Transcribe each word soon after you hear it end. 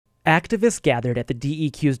Activists gathered at the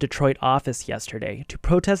DEQ's Detroit office yesterday to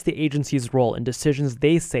protest the agency's role in decisions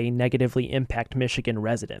they say negatively impact Michigan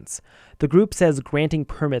residents. The group says granting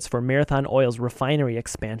permits for Marathon Oil's refinery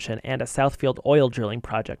expansion and a Southfield oil drilling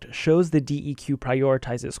project shows the DEQ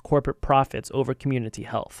prioritizes corporate profits over community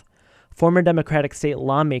health. Former Democratic state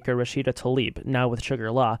lawmaker Rashida Tlaib, now with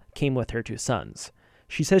Sugar Law, came with her two sons.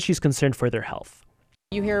 She says she's concerned for their health.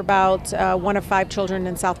 You hear about 1 of 5 children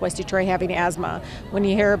in Southwest Detroit having asthma. When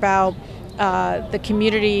you hear about the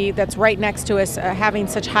community that's right next to us having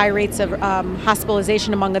such high rates of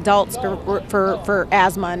hospitalization among adults for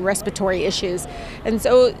asthma and respiratory issues. And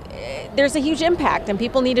so there's a huge impact, and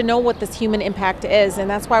people need to know what this human impact is, and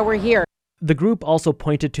that's why we're here. The group also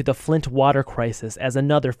pointed to the Flint water crisis as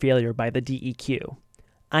another failure by the DEQ.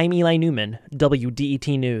 I'm Eli Newman,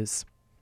 WDET News.